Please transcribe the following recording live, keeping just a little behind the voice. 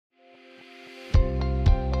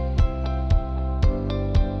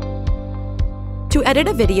edit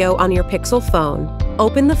a video on your Pixel phone,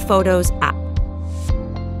 open the Photos app.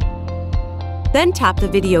 Then tap the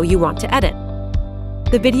video you want to edit.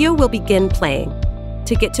 The video will begin playing.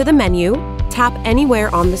 To get to the menu, tap anywhere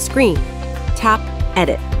on the screen. Tap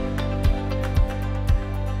Edit.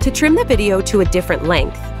 To trim the video to a different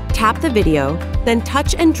length, tap the video, then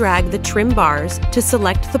touch and drag the trim bars to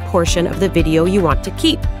select the portion of the video you want to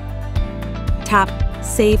keep. Tap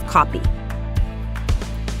Save Copy.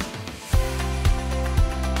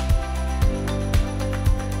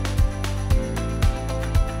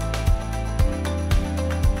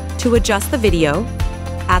 To adjust the video,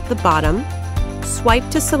 at the bottom, swipe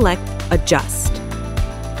to select Adjust.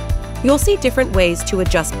 You'll see different ways to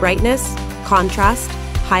adjust brightness, contrast,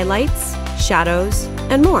 highlights, shadows,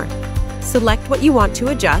 and more. Select what you want to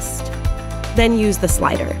adjust, then use the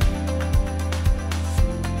slider.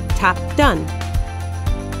 Tap Done.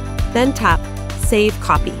 Then tap Save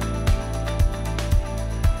Copy.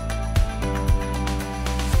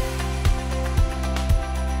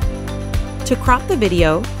 To crop the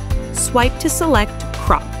video, swipe to select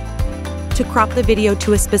Crop. To crop the video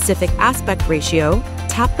to a specific aspect ratio,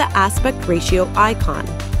 tap the aspect ratio icon.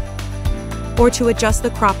 Or to adjust the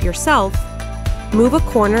crop yourself, move a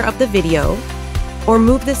corner of the video or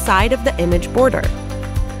move the side of the image border.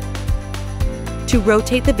 To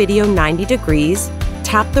rotate the video 90 degrees,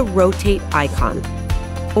 tap the Rotate icon.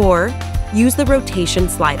 Or use the rotation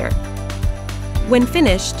slider. When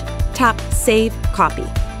finished, tap Save Copy.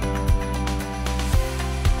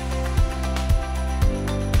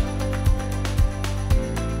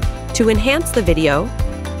 To enhance the video,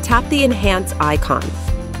 tap the Enhance icon.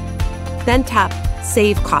 Then tap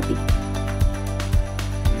Save Copy.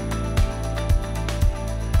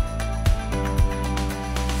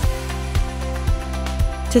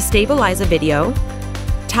 To stabilize a video,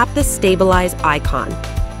 tap the Stabilize icon.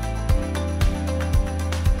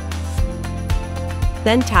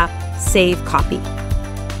 Then tap Save Copy.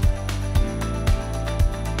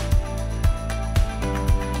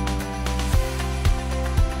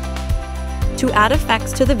 To add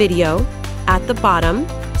effects to the video, at the bottom,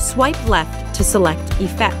 swipe left to select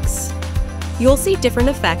Effects. You'll see different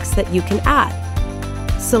effects that you can add.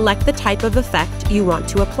 Select the type of effect you want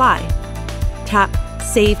to apply. Tap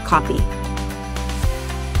Save Copy.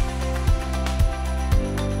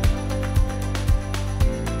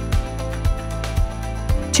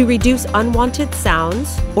 To reduce unwanted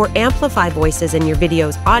sounds or amplify voices in your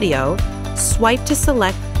video's audio, swipe to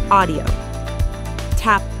select Audio.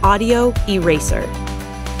 Tap Audio Eraser.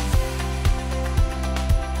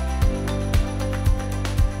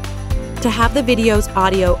 To have the video's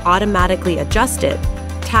audio automatically adjusted,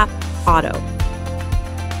 tap Auto.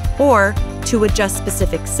 Or, to adjust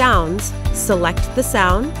specific sounds, select the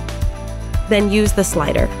sound, then use the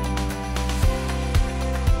slider.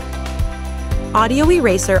 Audio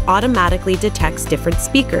Eraser automatically detects different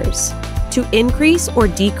speakers. To increase or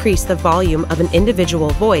decrease the volume of an individual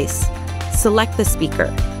voice, select the speaker.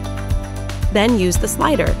 Then use the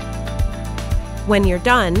slider. When you're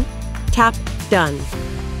done, tap Done.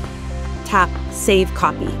 Tap Save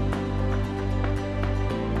Copy.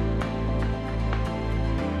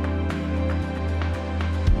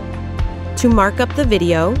 To mark up the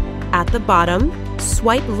video, at the bottom,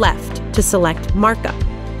 swipe left to select Markup.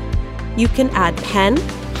 You can add pen,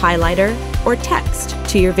 highlighter, or text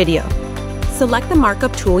to your video. Select the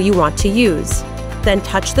markup tool you want to use, then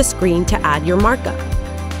touch the screen to add your markup.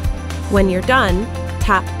 When you're done,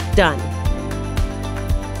 tap Done.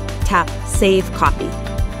 Tap Save Copy.